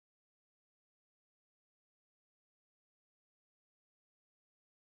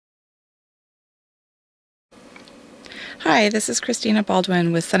Hi, this is Christina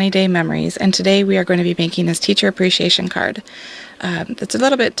Baldwin with Sunny Day Memories, and today we are going to be making this teacher appreciation card. It's a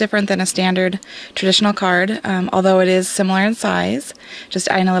little bit different than a standard traditional card, although it is similar in size, just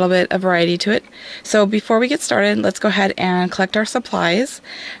adding a little bit of variety to it. So before we get started, let's go ahead and collect our supplies.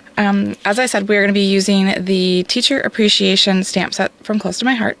 As I said, we're going to be using the Teacher Appreciation stamp set from Close to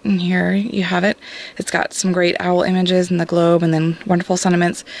My Heart, and here you have it. It's got some great owl images and the globe, and then wonderful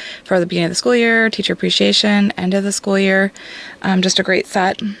sentiments for the beginning of the school year, teacher appreciation, end of the school year. Just a great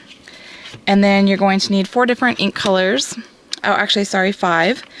set. And then you're going to need 4 different ink colors. Oh, actually, sorry,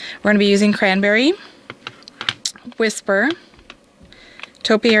 5. We're going to be using Cranberry, Whisper,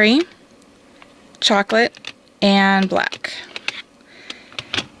 Topiary, Chocolate, and Black.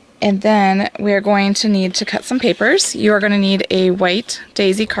 And then we are going to need to cut some papers. You are going to need a white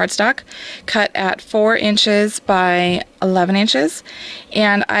daisy cardstock cut at 4 inches by 11 inches.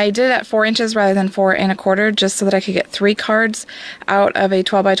 And I did it at 4 inches rather than 4 1/4 just so that I could get 3 cards out of a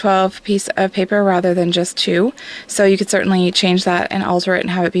 12 by 12 piece of paper rather than just 2. So you could certainly change that and alter it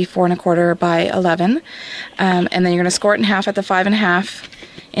and have it be 4 1/4 by 11. And then you're going to score it in half at the 5 1/2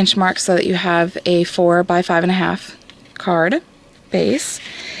 inch mark so that you have a 4 by 5 1/2 card base.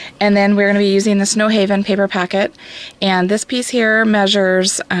 And then we're going to be using the Snow Haven paper packet, and this piece here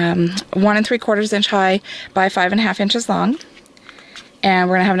measures 1 3/4 inch high by 5 1/2 inches long. And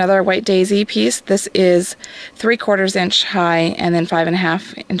we're going to have another white daisy piece. This is 3/4 inch high and then 5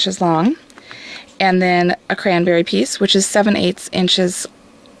 1/2 inches long. And then a cranberry piece, which is 7/8 inches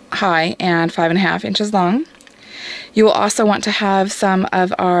high and 5 1/2 inches long. You will also want to have some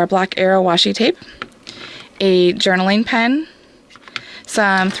of our Black Arrow washi tape, a journaling pen,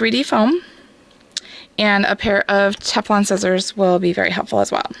 some 3D foam, and a pair of Teflon scissors will be very helpful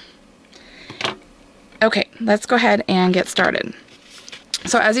as well. Okay, let's go ahead and get started.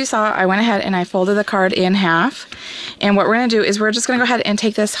 So as you saw, I went ahead and I folded the card in half, and what we're going to do is we're just going to go ahead and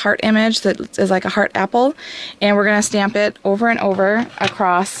take this heart image that is like a heart apple, and we're going to stamp it over and over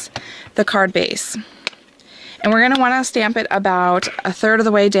across the card base. And we're going to want to stamp it about 1/3 of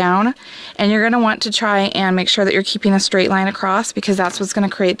the way down, and you're going to want to try and make sure that you're keeping a straight line across, because that's what's going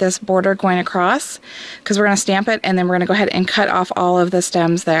to create this border going across, because we're going to stamp it and then we're going to go ahead and cut off all of the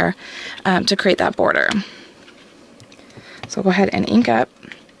stems there to create that border. So go ahead and ink up,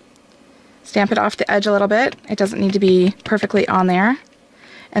 stamp it off the edge a little bit. It doesn't need to be perfectly on there,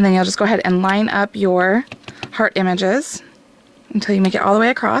 and then you'll just go ahead and line up your heart images until you make it all the way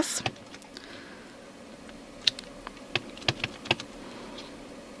across.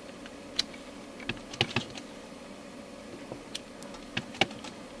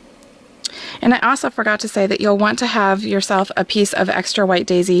 And I also forgot to say that you'll want to have yourself a piece of extra white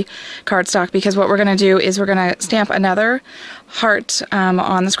daisy cardstock, because what we're going to do is we're going to stamp another heart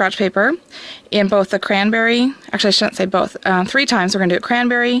on the scratch paper in both the cranberry, actually I shouldn't say both, 3 times. We're going to do it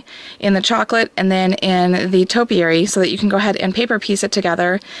cranberry, in the chocolate, and then in the topiary, so that you can go ahead and paper piece it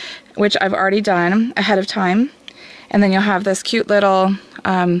together, which I've already done ahead of time. And then you'll have this cute little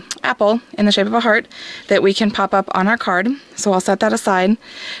apple in the shape of a heart that we can pop up on our card. So I'll set that aside.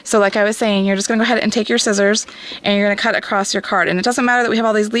 So like I was saying, you're just going to go ahead and take your scissors and you're going to cut across your card. And it doesn't matter that we have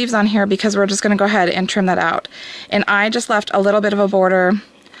all these leaves on here, because we're just going to go ahead and trim that out. And I just left a little bit of a border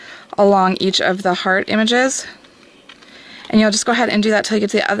along each of the heart images. And you'll just go ahead and do that till you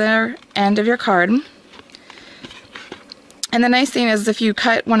get to the other end of your card. And the nice thing is, if you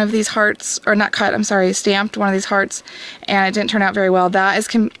cut one of these hearts, or not cut, I'm sorry, stamped one of these hearts and it didn't turn out very well, that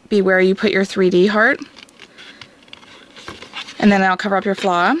can be where you put your 3D heart. And then that'll cover up your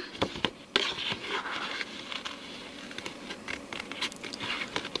flaw.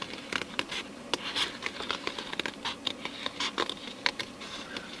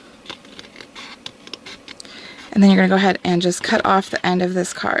 And then you're going to go ahead and just cut off the end of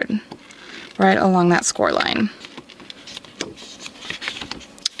this card right along that score line.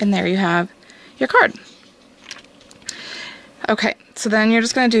 And there you have your card. Okay, so then you're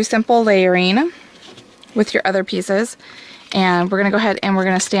just going to do simple layering with your other pieces. And we're going to go ahead and we're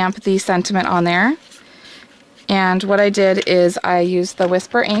going to stamp the sentiment on there. And what I did is I used the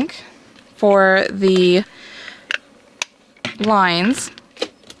Whisper ink for the lines.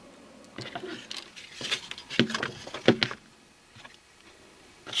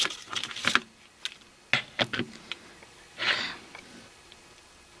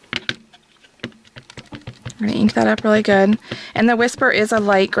 I'm going to ink that up really good. And the Whisper is a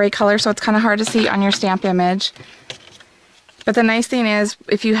light gray color, so it's kind of hard to see on your stamp image. But the nice thing is,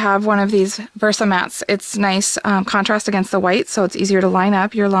 if you have one of these Versamats, it's nice contrast against the white, so it's easier to line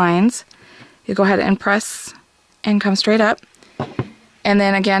up your lines. You go ahead and press and come straight up. And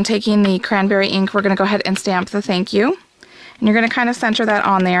then again, taking the cranberry ink, we're going to go ahead and stamp the thank you. And you're going to kind of center that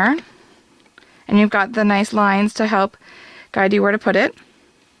on there. And you've got the nice lines to help guide you where to put it.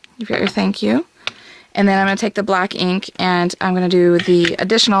 You've got your thank you. And then I'm going to take the black ink and I'm going to do the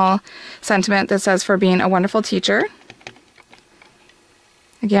additional sentiment that says for being a wonderful teacher.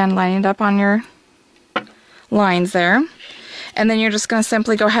 Again, lining it up on your lines there. And then you're just going to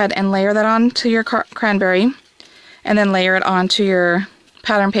simply go ahead and layer that onto your cranberry and then layer it onto your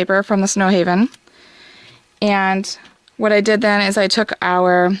pattern paper from the Snow Haven. And what I did then is I took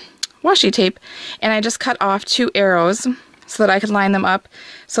our washi tape and I just cut off 2 arrows so that I could line them up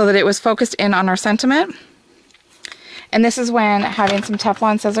so that it was focused in on our sentiment. And this is when having some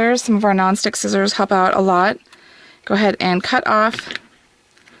Teflon scissors, some of our non-stick scissors help out a lot. Go ahead and cut off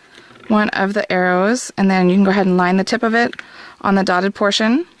one of the arrows, and then you can go ahead and line the tip of it on the dotted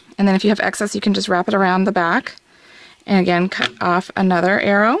portion. And then if you have excess, you can just wrap it around the back. And again, cut off another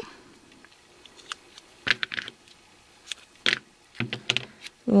arrow.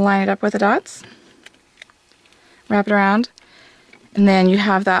 Line it up with the dots. Wrap it around. And then you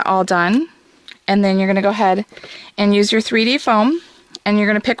have that all done. And then you're going to go ahead and use your 3D foam. And you're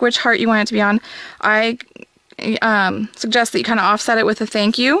going to pick which heart you want it to be on. I suggest that you kind of offset it with a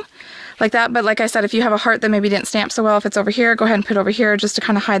thank you. Like that. But like I said, if you have a heart that maybe didn't stamp so well, if it's over here, go ahead and put it over here just to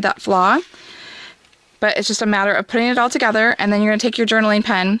kind of hide that flaw. But it's just a matter of putting it all together, and then you're going to take your journaling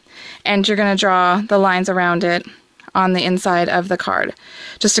pen and you're going to draw the lines around it on the inside of the card,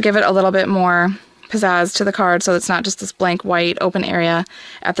 just to give it a little bit more pizzazz to the card so it's not just this blank white open area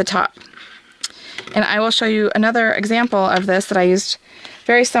at the top. And I will show you another example of this that I used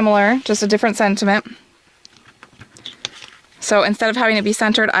very similar, just a different sentiment. So instead of having it be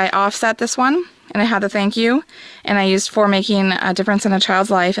centered, I offset this one, and I had the thank you, and I used for making a difference in a child's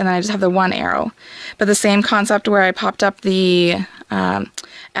life, and then I just have the 1 arrow. But the same concept where I popped up the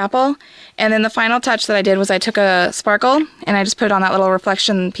apple, and then the final touch that I did was I took a sparkle, and I just put it on that little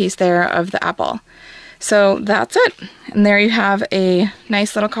reflection piece there of the apple. So that's it. And there you have a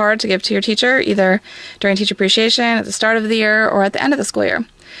nice little card to give to your teacher, either during Teacher Appreciation, at the start of the year, or at the end of the school year.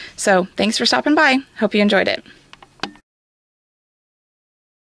 So thanks for stopping by. Hope you enjoyed it.